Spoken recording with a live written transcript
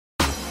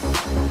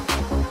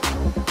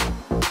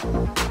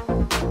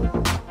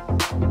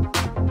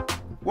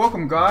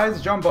Welcome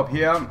guys, John Bob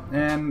here,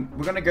 and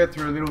we're going to go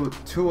through a little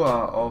tour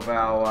of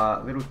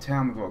our little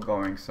town we've got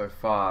going so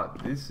far.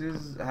 This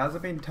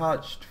hasn't been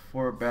touched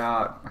for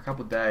about a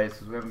couple of days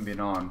because we haven't been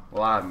on.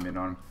 Well, I haven't been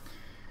on.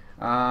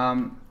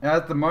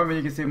 At the moment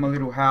you can see my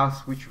little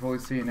house, which you'll probably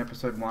see in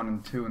episode 1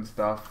 and 2 and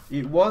stuff.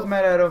 It was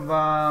made out of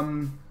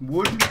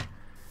wood,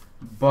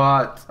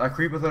 but a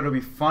creeper thought it would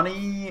be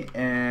funny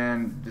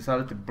and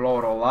decided to blow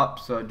it all up,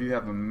 so I do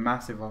have a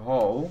massive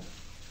hole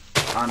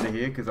under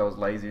here because I was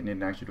lazy and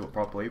didn't actually do it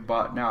properly.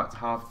 But now it's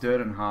half dirt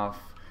and half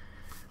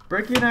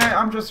brick. You know,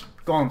 I'm just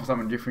going for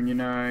something different, you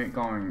know,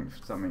 going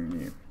for something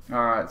new.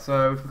 Alright,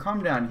 so if we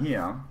come down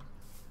here,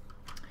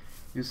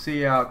 you'll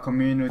see our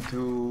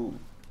community,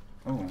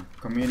 what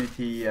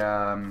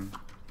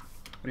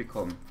do you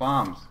call them,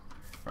 farms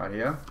right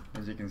here,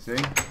 as you can see.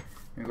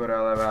 We've got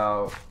all of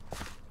our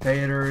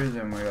potatoes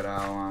and we've got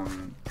our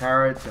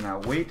carrots and our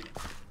wheat,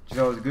 which is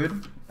always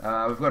good.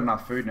 We've got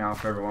enough food now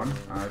for everyone.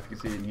 If you can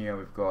see in here,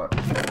 we've got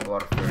a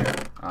lot of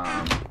food.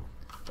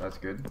 That's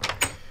good.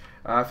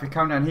 If you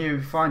come down here,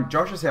 we find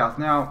Josh's house.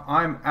 Now,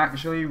 I'm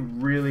actually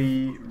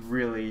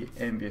really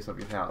envious of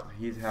his house.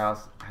 His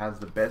house has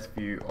the best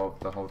view of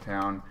the whole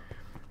town.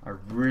 I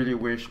really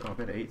wish, I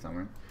better eat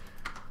something.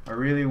 I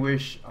really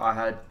wish I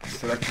had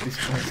selected this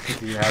place because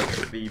he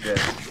has the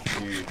best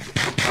view.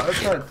 Let's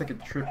try to take a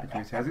trip to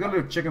his house. He's got a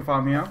little chicken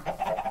farm here.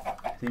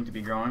 Seems to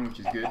be growing, which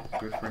is good.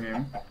 Good for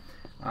him.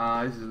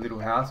 This is a little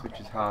house which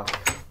is half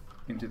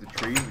into the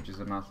trees, which is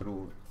a nice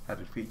little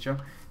added feature.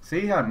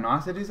 See how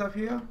nice it is up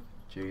here?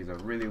 Jeez, I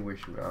really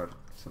wish I would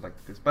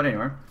select this. But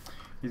anyway,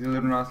 here's a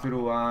little nice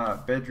little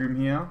bedroom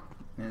here.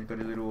 And it's got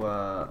a little,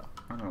 I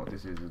don't know what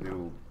this is, a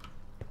little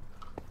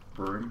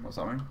room or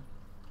something.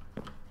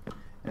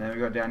 And then we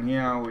got down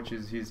here, which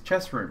is his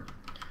chest room.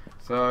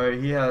 So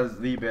he has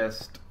the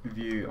best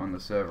view on the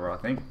server, I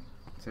think.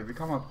 So if we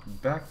come up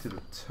back to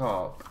the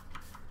top,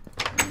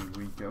 and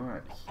we go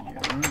out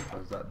here,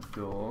 close that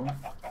door,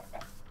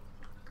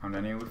 come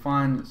down here, we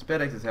find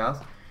SpedX's house.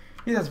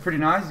 His house is pretty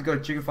nice, he's got a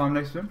chicken farm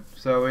next to him,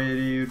 so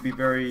it would be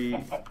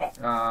very,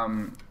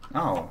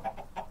 oh,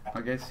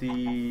 I guess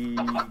he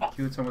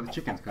killed some of the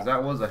chickens, because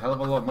that was a hell of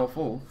a lot more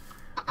full.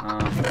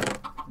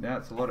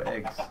 That's a lot of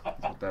eggs, is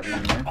what that is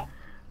in there.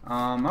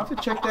 I have to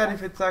check that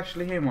if it's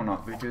actually him or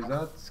not, because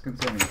that's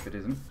concerning if it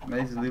isn't.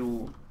 There's a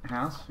little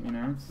house, you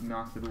know, it's a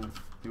nice little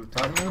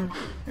tight.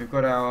 We've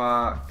got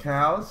our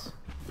cows,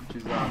 which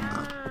is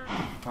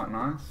quite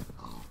nice.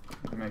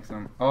 Make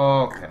some.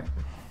 Oh, okay.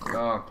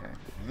 Okay.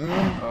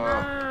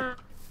 Oh,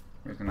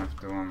 we're gonna have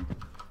to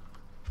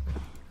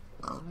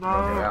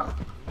knock it out.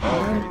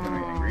 Oh, okay, he's gonna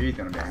be angry. He's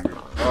gonna be angry.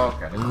 Oh,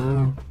 okay.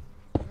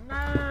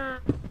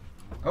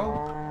 Oh,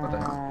 what the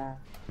hell?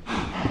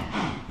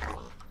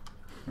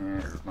 Yeah,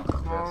 it's not the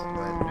best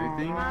way to do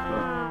things,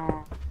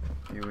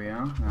 but here we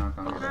are. Now I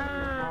can't get out of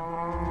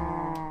here.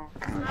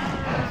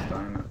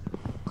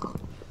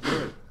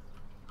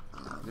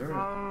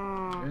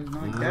 There's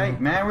no gate,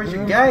 man. Where's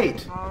your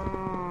gate? Let's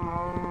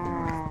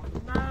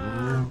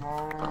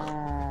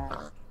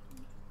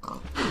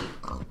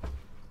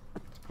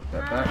put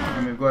that back.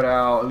 And we've got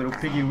our little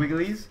piggy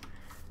wigglies.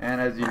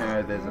 And as you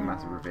know, there's a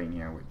massive ravine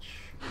here,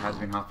 which has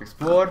been half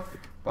explored.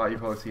 But you'll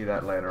probably see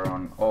that later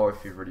on, or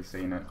if you've already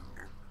seen it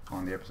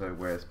on the episode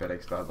where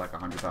SpedX died like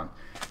 100 times.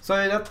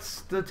 So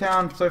that's the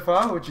town so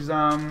far, which is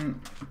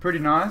pretty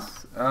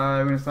nice.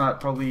 We're gonna start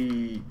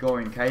probably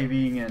going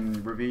caving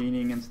and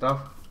ravining and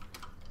stuff.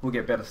 We'll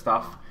get better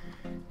stuff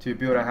to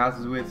build our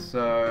houses with.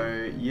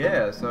 So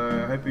yeah, so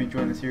I hope you're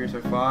enjoying the series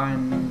so far,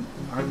 and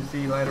I hope to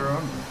see you later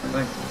on.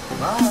 Thanks.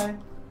 Bye.